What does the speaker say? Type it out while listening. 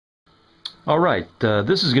Alright,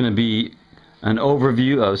 this is going to be an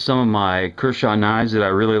overview of some of my Kershaw knives that I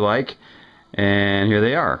really like, and here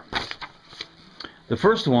they are. The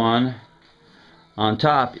first one on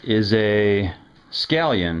top is a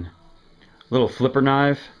scallion, little flipper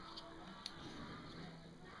knife.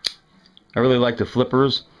 I really like the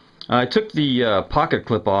flippers. I took the pocket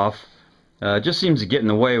clip off. It just seems to get in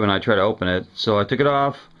the way when I try to open it, so I took it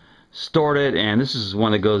off, stored it, and this is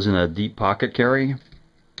one that goes in a deep pocket carry.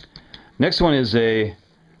 Next one is the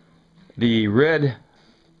red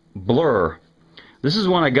blur. This is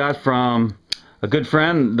one I got from a good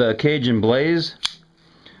friend, the Cajun Blaze.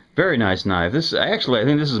 Very nice knife. This actually, I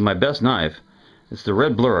think this is my best knife. It's the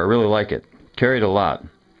red blur. I really like it. Carried a lot.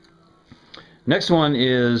 Next one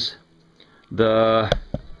is the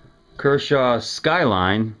Kershaw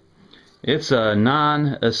Skyline. It's a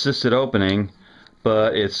non-assisted opening,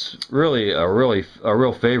 but it's really a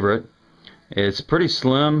real favorite. It's pretty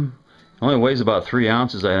slim. Only weighs about 3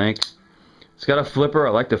 ounces, I think. It's got a flipper.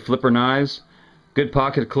 I like the flipper knives. Good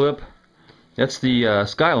pocket clip. That's the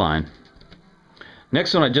Skyline.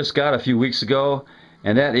 Next one I just got a few weeks ago,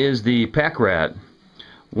 and that is the Pack Rat.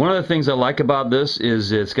 One of the things I like about this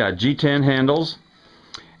is it's got G10 handles,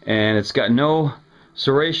 and it's got no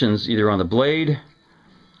serrations either on the blade,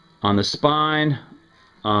 on the spine,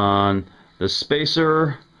 on the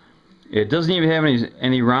spacer. It doesn't even have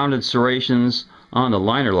any rounded serrations on the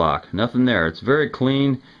liner lock. Nothing there. It's very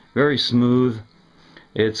clean, very smooth.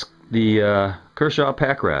 It's the Kershaw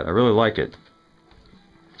Pack Rat. I really like it.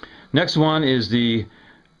 Next one is the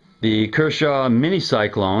Kershaw Mini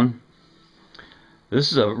Cyclone.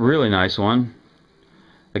 This is a really nice one.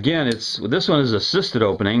 Again, this one is assisted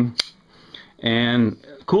opening, and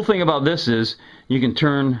cool thing about this is you can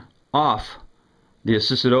turn off the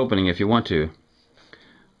assisted opening if you want to.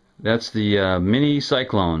 That's the Mini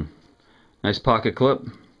Cyclone. Nice pocket clip.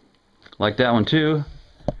 Like that one too.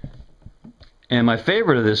 And my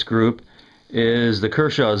favorite of this group is the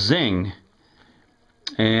Kershaw Zing.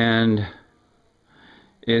 And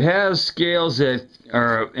it has scales that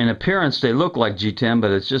are, in appearance, they look like G10, but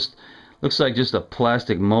it's just looks like just a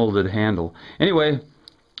plastic molded handle. Anyway,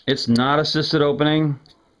 it's not assisted opening,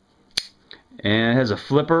 and it has a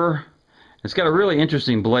flipper. It's got a really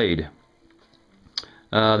interesting blade.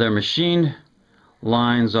 They're machined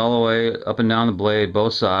lines all the way up and down the blade,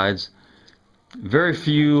 both sides. Very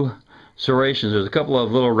few serrations. There's a couple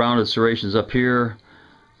of little rounded serrations up here,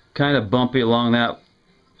 kind of bumpy along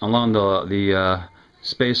the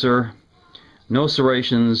spacer. No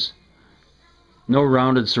serrations, no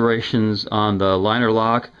rounded serrations on the liner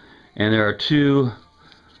lock, and there are two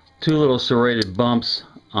little serrated bumps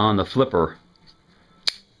on the flipper.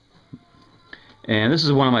 And this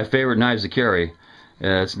is one of my favorite knives to carry.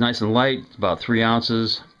 It's nice and light, about 3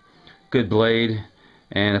 ounces, good blade,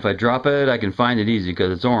 and if I drop it I can find it easy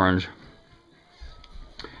because it's orange.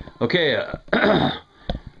 Okay, a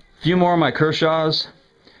few more of my Kershaws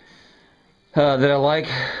that I like.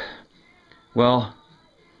 Well,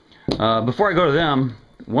 before I go to them,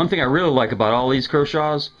 one thing I really like about all these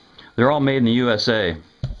Kershaws, they're all made in the USA.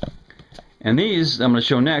 And these I'm going to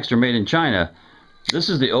show next are made in China. This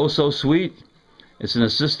is the Oh So Sweet. It's an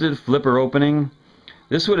assisted flipper opening.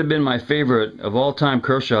 This would have been my favorite of all time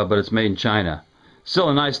Kershaw, but it's made in China. Still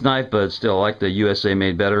a nice knife, but still I like the USA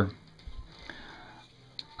made better.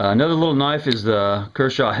 Another little knife is the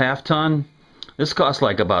Kershaw Half Ton. This costs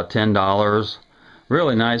like about $10.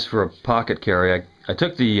 Really nice for a pocket carry. I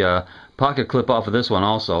took the pocket clip off of this one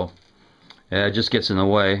also. It just gets in the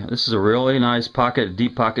way. This is a really nice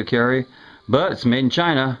deep pocket carry, but it's made in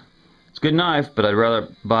China. It's a good knife, but I'd rather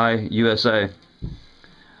buy USA.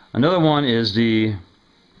 Another one is the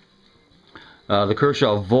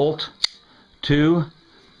Kershaw Volt 2.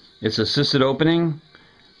 It's assisted opening.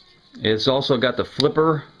 It's also got the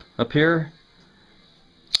flipper up here,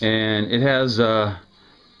 and it has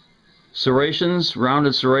serrations,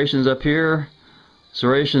 rounded serrations up here,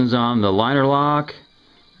 serrations on the liner lock,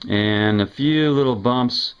 and a few little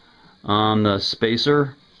bumps on the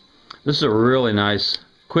spacer. This is a really nice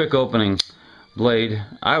quick opening blade.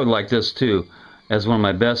 I would like this too as one of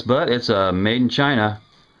my best, but it's made in China.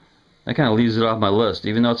 That kind of leaves it off my list,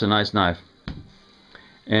 even though it's a nice knife.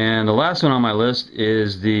 And the last one on my list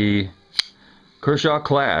is the Kershaw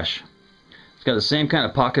Clash. It's got the same kind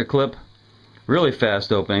of pocket clip, really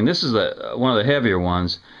fast opening. This is one of the heavier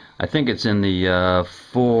ones. I think it's in the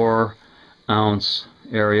 4 ounce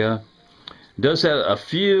area. It does have a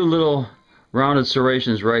few little rounded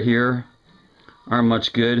serrations right here. Aren't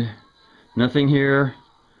much good. Nothing here.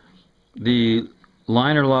 The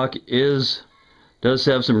liner lock does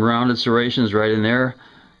have some rounded serrations right in there.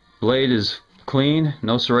 Blade is clean,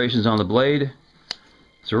 no serrations on the blade.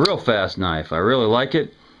 It's a real fast knife. I really like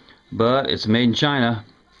it, but it's made in China,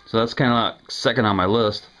 so that's kind of like second on my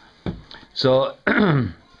list. So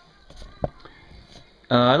I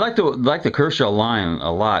like the Kershaw line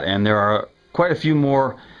a lot, and there are quite a few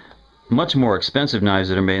much more expensive knives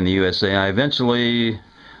that are made in the USA. I eventually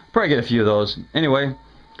probably get a few of those. Anyway,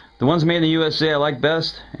 the ones made in the USA I like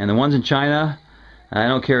best, and the ones in China I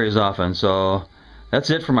don't carry as often. So that's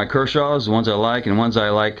it for my Kershaws, the ones I like and ones I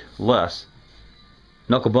like less.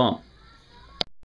 Knuckle bump.